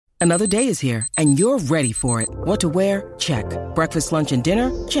Another day is here, and you're ready for it. What to wear? Check. Breakfast, lunch, and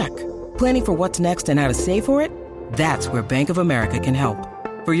dinner? Check. Planning for what's next and how to save for it? That's where Bank of America can help.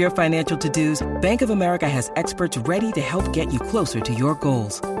 For your financial to-dos, Bank of America has experts ready to help get you closer to your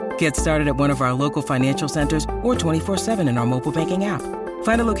goals. Get started at one of our local financial centers or 24/7 in our mobile banking app.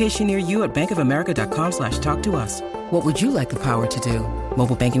 Find a location near you at bankofamerica.com/talktous. What would you like the power to do?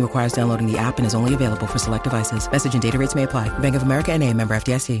 Mobile banking requires downloading the app and is only available for select devices. Message and data rates may apply. Bank of America N.A., member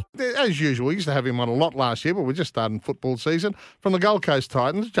FDIC. As usual, we used to have him on a lot last year, but we're just starting football season. From the Gold Coast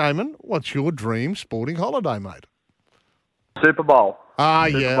Titans, Jamin, what's your dream sporting holiday, mate? Super Bowl.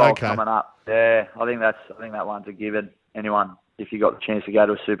 Super Bowl okay. coming up. Yeah, I think that one's a given. Anyone, if you got the chance to go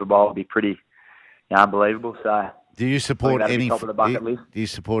to a Super Bowl, it'd be pretty unbelievable. So, do you support any? Top of the bucket list. Do you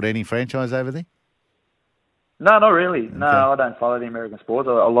support any franchise over there? No, not really. Okay. No, I don't follow the American sports.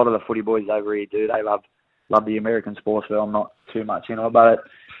 A lot of the footy boys over here do. They love the American sports, so I'm not too much into it. But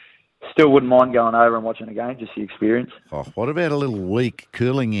still wouldn't mind going over and watching a game, just the experience. Oh, what about a little week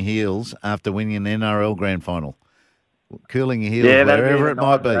cooling your heels after winning an NRL grand final? Cooling your heels wherever it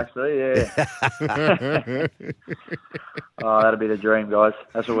might be. Actually, yeah. Oh, that'd be the dream, guys.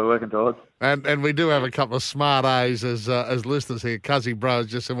 That's what we're working towards. And we do have a couple of smart A's as listeners here. Cuzzy Bros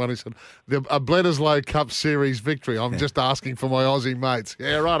just someone who said, a Bledisloe Cup Series victory. I'm just asking for my Aussie mates.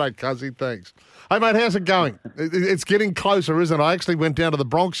 Yeah, righto, Cuzzy, thanks. Hey, mate, how's it going? It's getting closer, isn't it? I actually went down to the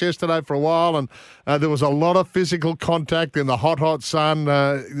Bronx yesterday for a while, and there was a lot of physical contact in the hot sun.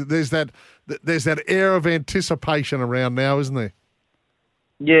 There's that air of anticipation around now, isn't there?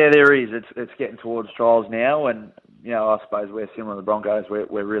 Yeah, there is. It's getting towards trials now, and I suppose we're similar to the Broncos.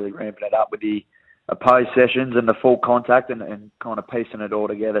 We're really ramping it up with the opposed sessions and the full contact and kind of piecing it all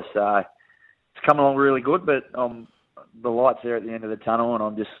together. So it's coming along really good, but the light's there at the end of the tunnel,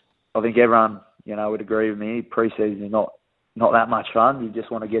 and I think everyone would agree with me. Pre-season is not that much fun. You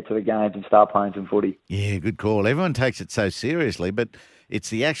just want to get to the games and start playing some footy. Yeah, good call. Everyone takes it so seriously, but it's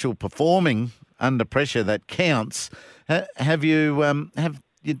the actual performing under pressure that counts. Have you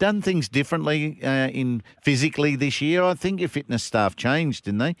done things differently in physically this year? I think your fitness staff changed,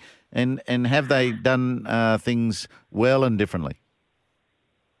 didn't they? And have they done things well and differently?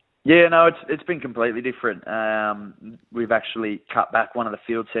 Yeah, no, it's been completely different. We've actually cut back one of the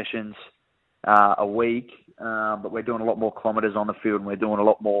field sessions a week, but we're doing a lot more kilometres on the field, and we're doing a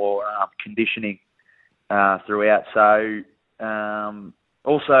lot more conditioning throughout. So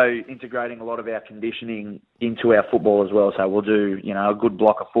also integrating a lot of our conditioning into our football as well. So we'll do, a good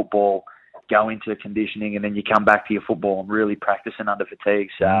block of football, go into conditioning, and then you come back to your football and really practicing under fatigue.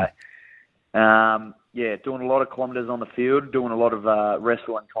 So, doing a lot of kilometres on the field, doing a lot of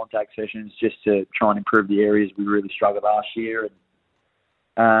wrestle and contact sessions just to try and improve the areas we really struggled last year.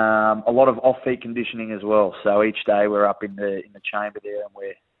 And a lot of off-feet conditioning as well. So each day we're up in the chamber there,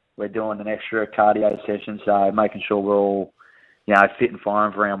 and we're doing an extra cardio session. So making sure we're all fit and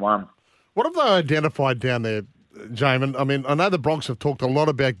firing for round one. What have they identified down there, Jamin? I mean, I know the Bronx have talked a lot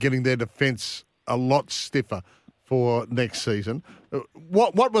about getting their defence a lot stiffer for next season.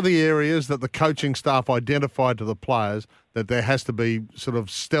 What were the areas that the coaching staff identified to the players that there has to be sort of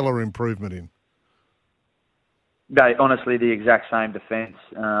stellar improvement in? Honestly, the exact same defence.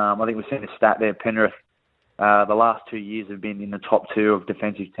 I think we've seen a stat there, Penrith. The last 2 years have been in the top two of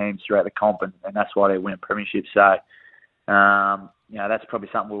defensive teams throughout the comp, and that's why they win premiership. So, that's probably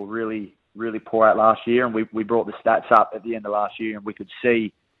something we'll really, really pour out last year. And we brought the stats up at the end of last year, and we could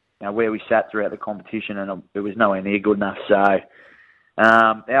see where we sat throughout the competition, and it was nowhere near good enough. So,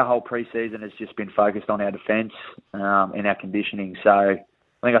 our whole pre-season has just been focused on our defence and our conditioning. So,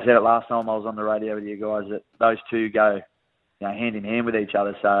 I think I said it last time I was on the radio with you guys that those two go hand in hand with each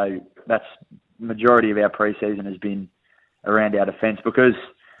other. So that's the majority of our pre-season has been around our defence, because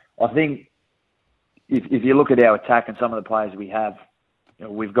I think if you look at our attack and some of the players we have,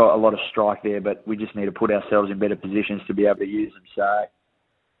 we've got a lot of strike there, but we just need to put ourselves in better positions to be able to use them. So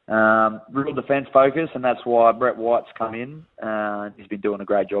real defence focus, and that's why Brett White's come in. He's been doing a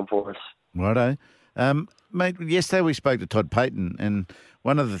great job for us. Righto. Mate, yesterday we spoke to Todd Payton, and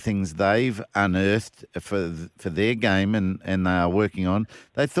one of the things they've unearthed for their game and they are working on,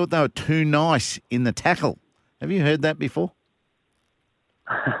 they thought they were too nice in the tackle. Have you heard that before?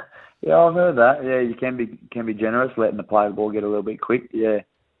 Yeah, I've heard that. Yeah, you can be generous, letting the play the ball get a little bit quick. Yeah.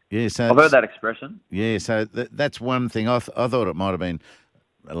 Yeah, so I've heard that expression. Yeah, so that's one thing. I thought it might have been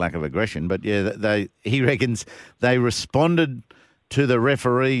a lack of aggression, but yeah, he reckons they responded to the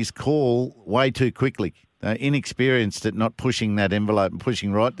referee's call way too quickly. They're inexperienced at not pushing that envelope and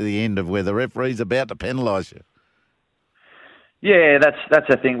pushing right to the end of where the referee's about to penalise you. Yeah, that's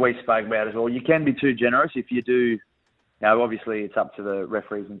a thing we spoke about as well. You can be too generous if you do obviously it's up to the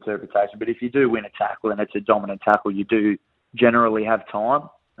referee's interpretation, but if you do win a tackle and it's a dominant tackle, you do generally have time.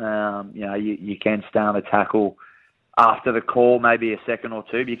 You can stay on the tackle after the call, maybe a second or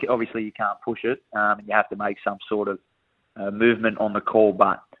two. But obviously you can't push it, and you have to make some sort of movement on the call,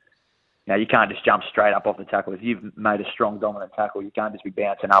 but you can't just jump straight up off the tackle. If you've made a strong dominant tackle, you can't just be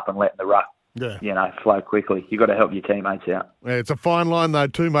bouncing up and letting the ruck flow quickly. You've got to help your teammates out. Yeah, it's a fine line, though,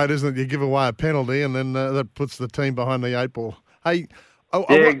 too, mate, isn't it? You give away a penalty and then that puts the team behind the 8 ball. Hey,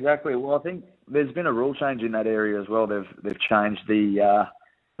 exactly. Well, I think there's been a rule change in that area as well. They've changed the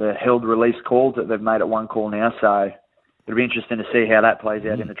held release calls. That they've made it one call now, so it'll be interesting to see how that plays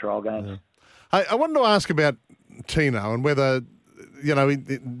out in the trial games. Yeah. Hey, I wanted to ask about Tino and whether,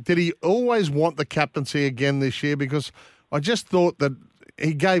 did he always want the captaincy again this year? Because I just thought that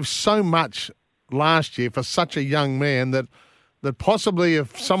he gave so much last year for such a young man that possibly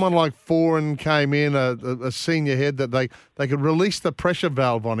if someone like Foran came in, a senior head, that they could release the pressure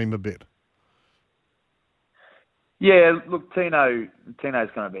valve on him a bit. Yeah, look, Tino's going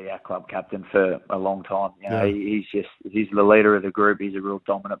to be our club captain for a long time. He's the leader of the group. He's a real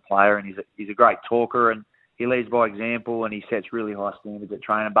dominant player, and he's a great talker, and he leads by example, and he sets really high standards at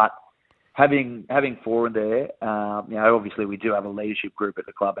training. But having Foran there, obviously we do have a leadership group at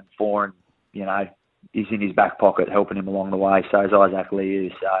the club, and Foran, he's in his back pocket helping him along the way. So is Isaac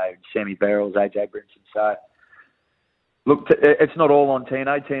Lee, so Sammy Barrels, AJ Brinson. So look, it's not all on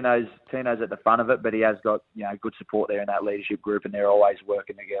Tino. Tino's at the front of it, but he has got good support there in that leadership group, and they're always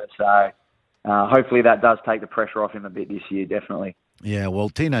working together. So hopefully that does take the pressure off him a bit this year, definitely. Yeah, well,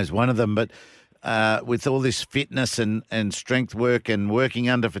 Tino's one of them, but with all this fitness and strength work and working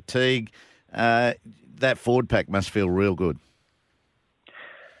under fatigue, that forward pack must feel real good.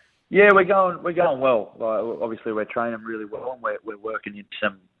 Yeah, we're going well. Obviously, we're training really well, and we're working in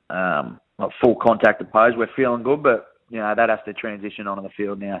some full contact opposed. We're feeling good, but that has to transition onto the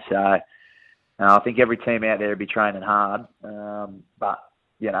field now. So I think every team out there will be training hard, but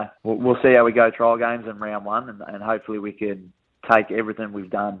we'll see how we go trial games in round one, and hopefully we can take everything we've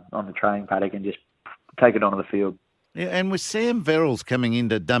done on the training paddock and just take it onto the field. Yeah, and with Sam Verrills coming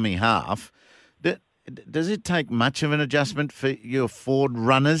into dummy half, does it take much of an adjustment for your forward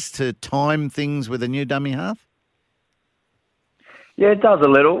runners to time things with a new dummy half? Yeah, it does a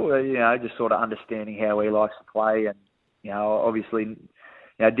little. Just sort of understanding how he likes to play, and obviously,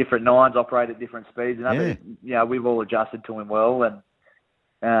 different nines operate at different speeds, and we've all adjusted to him well, and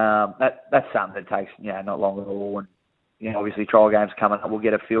that's something that takes not long at all. And obviously, trial games coming up, we'll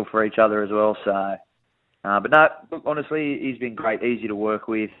get a feel for each other as well. So, but no, look, honestly, he's been great, easy to work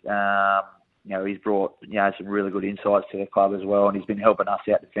with. He's brought some really good insights to the club as well, and he's been helping us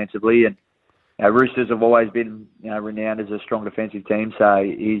out defensively. And Roosters have always been renowned as a strong defensive team, so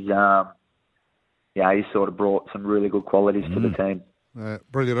he's sort of brought some really good qualities to the team.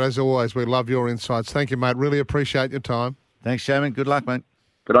 Brilliant. As always, we love your insights. Thank you, mate. Really appreciate your time. Thanks, Shaman. Good luck, mate.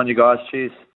 Good on you guys. Cheers.